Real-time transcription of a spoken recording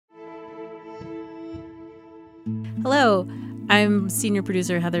Hello, I'm senior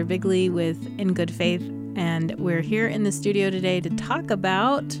producer Heather Bigley with In Good Faith, and we're here in the studio today to talk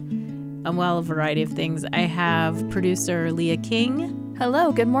about, a variety of things. I have producer Leah King.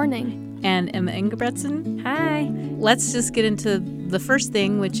 Hello, good morning. And Emma Ingebretson. Hi. Let's just get into the first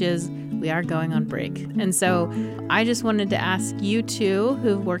thing, which is we are going on break. And so I just wanted to ask you two,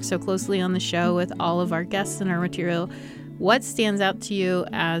 who've worked so closely on the show with all of our guests and our material, what stands out to you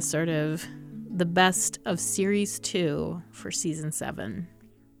as sort of the best of Series 2 for Season 7?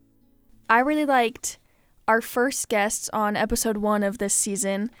 I really liked our first guests on Episode 1 of this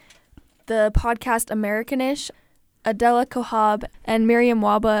season, the podcast Americanish. Adela Kohab and Miriam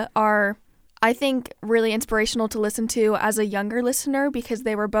Waba are, I think, really inspirational to listen to as a younger listener because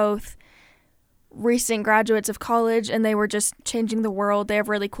they were both recent graduates of college and they were just changing the world. They have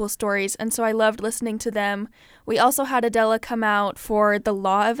really cool stories, and so I loved listening to them. We also had Adela come out for the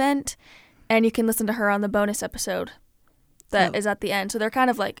law event, and you can listen to her on the bonus episode that is at the end. So they're kind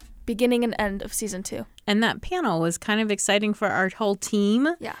of like beginning and end of Season 2. And that panel was kind of exciting for our whole team.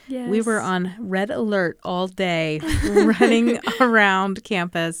 Yeah. Yes. We were on red alert all day, running around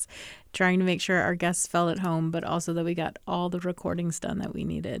campus, trying to make sure our guests felt at home, but also that we got all the recordings done that we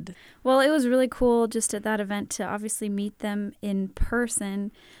needed. Well, it was really cool just at that event to obviously meet them in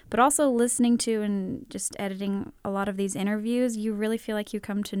person, but also listening to and just editing a lot of these interviews, you really feel like you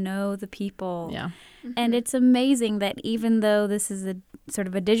come to know the people. Yeah. Mm-hmm. And it's amazing that even though this is a sort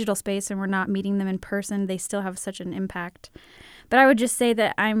of a digital space and we're not meeting them in person, they still have such an impact. But I would just say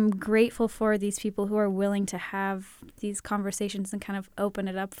that I'm grateful for these people who are willing to have these conversations and kind of open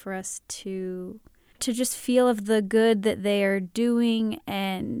it up for us to just feel of the good that they are doing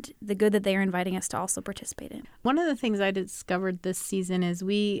and the good that they are inviting us to also participate in. One of the things I discovered this season is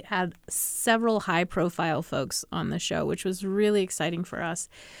we had several high-profile folks on the show, which was really exciting for us.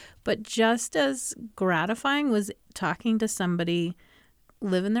 But just as gratifying was talking to somebody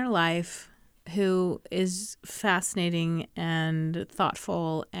living their life who is fascinating and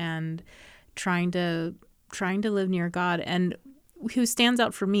thoughtful and trying to live near God. And who stands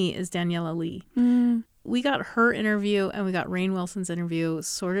out for me is Daniela Lee. We got her interview and we got Rainn Wilson's interview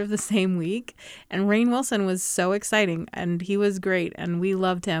sort of the same week. And Rainn Wilson was so exciting and he was great and we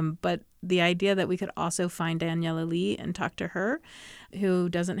loved him. But the idea that we could also find Daniela Lee and talk to her, who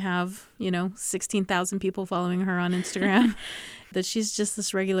doesn't have, 16,000 people following her on Instagram, that she's just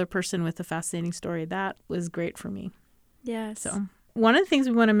this regular person with a fascinating story, that was great for me. Yes. So one of the things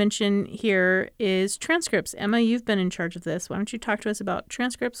we want to mention here is transcripts. Emma, you've been in charge of this. Why don't you talk to us about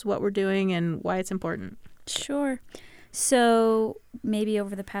transcripts, what we're doing, and why it's important? Sure. So maybe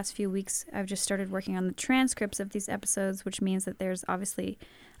over the past few weeks, I've just started working on the transcripts of these episodes, which means that there's obviously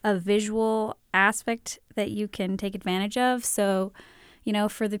a visual aspect that you can take advantage of. So,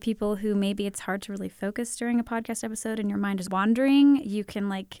 for the people who maybe it's hard to really focus during a podcast episode and your mind is wandering, you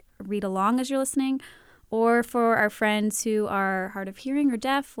can read along as you're listening. Or for our friends who are hard of hearing or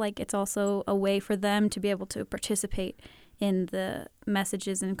deaf, it's also a way for them to be able to participate in the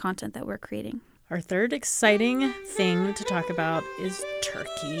messages and content that we're creating. Our third exciting thing to talk about is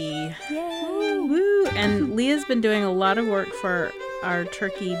turkey. Yay! Woo! And Leah's been doing a lot of work for our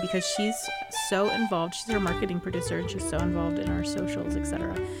turkey because she's so involved. She's our marketing producer and she's so involved in our socials,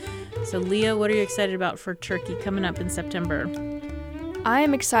 etc. So Leah, what are you excited about for turkey coming up in September? I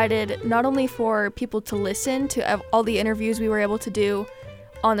am excited not only for people to listen to all the interviews we were able to do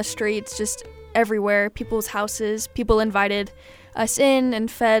on the streets, just everywhere, people's houses. People invited us in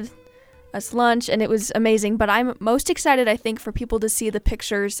and fed us lunch, and it was amazing. But I'm most excited, I think, for people to see the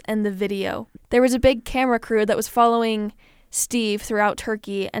pictures and the video. There was a big camera crew that was following Steve throughout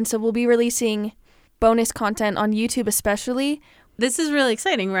Turkey, and so we'll be releasing bonus content on YouTube especially. This is really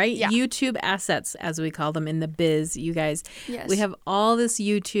exciting, right? Yeah. YouTube assets, as we call them in the biz, you guys. Yes. We have all this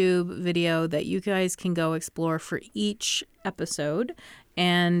YouTube video that you guys can go explore for each episode.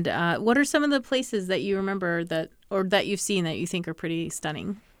 And what are some of the places that you remember that you've seen that you think are pretty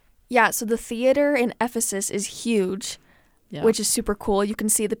stunning? Yeah, so the theater in Ephesus is huge, which is super cool. You can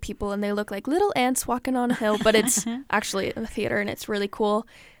see the people and they look like little ants walking on a hill, but it's actually a theater and it's really cool.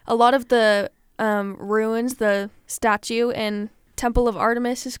 A lot of the ruins, the statue in Temple of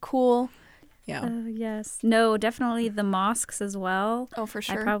Artemis is cool. Yeah. Yes. No, definitely the mosques as well. Oh, for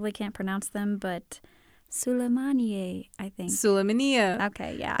sure. I probably can't pronounce them, but Suleymaniye, I think. Suleymaniye.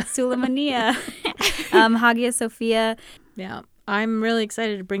 Okay, yeah. Suleymaniye. Hagia Sophia. Yeah. I'm really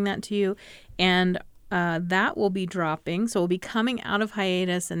excited to bring that to you. And that will be dropping. So we'll be coming out of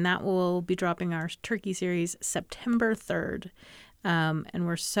hiatus, and that will be dropping our Turkey series September 3rd. And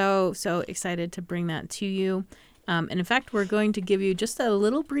we're so excited to bring that to you. And in fact, we're going to give you just a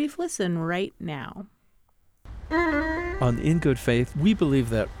little brief listen right now. On In Good Faith, we believe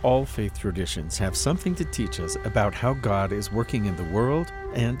that all faith traditions have something to teach us about how God is working in the world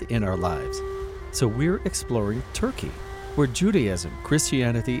and in our lives. So we're exploring Turkey, where Judaism,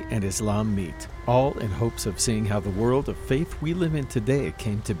 Christianity, and Islam meet, all in hopes of seeing how the world of faith we live in today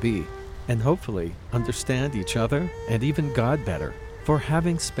came to be, and hopefully understand each other and even God better for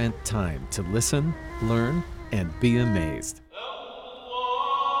having spent time to listen, learn, and be amazed.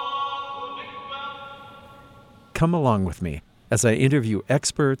 Come along with me as I interview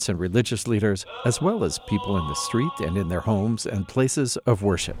experts and religious leaders, as well as people in the street and in their homes and places of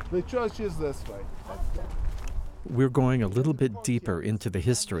worship. The church is this way. We're going a little bit deeper into the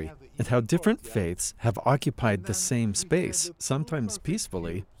history and how different faiths have occupied the same space, sometimes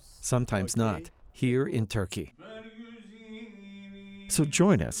peacefully, sometimes not, here in Turkey. So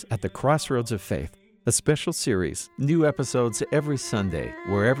join us at the Crossroads of Faith, a special series, new episodes every Sunday,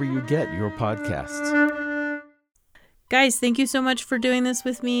 wherever you get your podcasts. Guys, thank you so much for doing this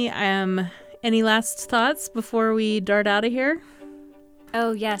with me. Any last thoughts before we dart out of here?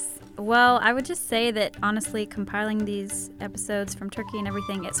 Oh, yes. Well, I would just say that, honestly, compiling these episodes from Turkey and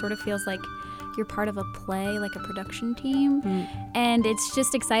everything, it sort of feels like you're part of a play, like a production team. And it's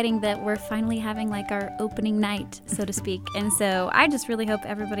just exciting that we're finally having like our opening night, so to speak. And so I just really hope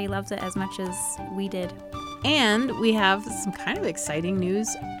everybody loves it as much as we did. And we have some kind of exciting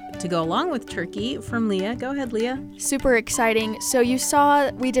news to go along with Turkey from Leah. Go ahead, Leah. Super exciting. So you saw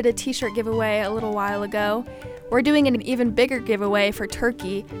we did a t-shirt giveaway a little while ago. We're doing an even bigger giveaway for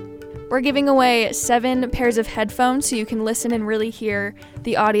Turkey. We're giving away 7 pairs of headphones so you can listen and really hear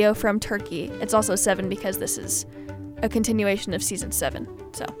the audio from Turkey. It's also 7 because this is a continuation of season 7.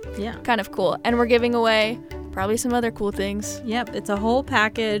 So Yeah. kind of cool. And we're giving away probably some other cool things. Yep, it's a whole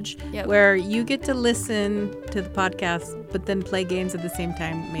package where you get to listen to the podcast, but then play games at the same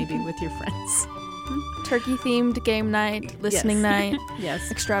time, maybe with your friends. Turkey-themed game night, listening night,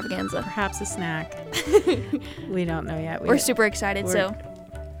 Yes. extravaganza. Perhaps a snack. We don't know yet. We're super excited, so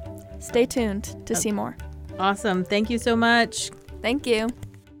stay tuned to see more. Awesome. Thank you so much. Thank you.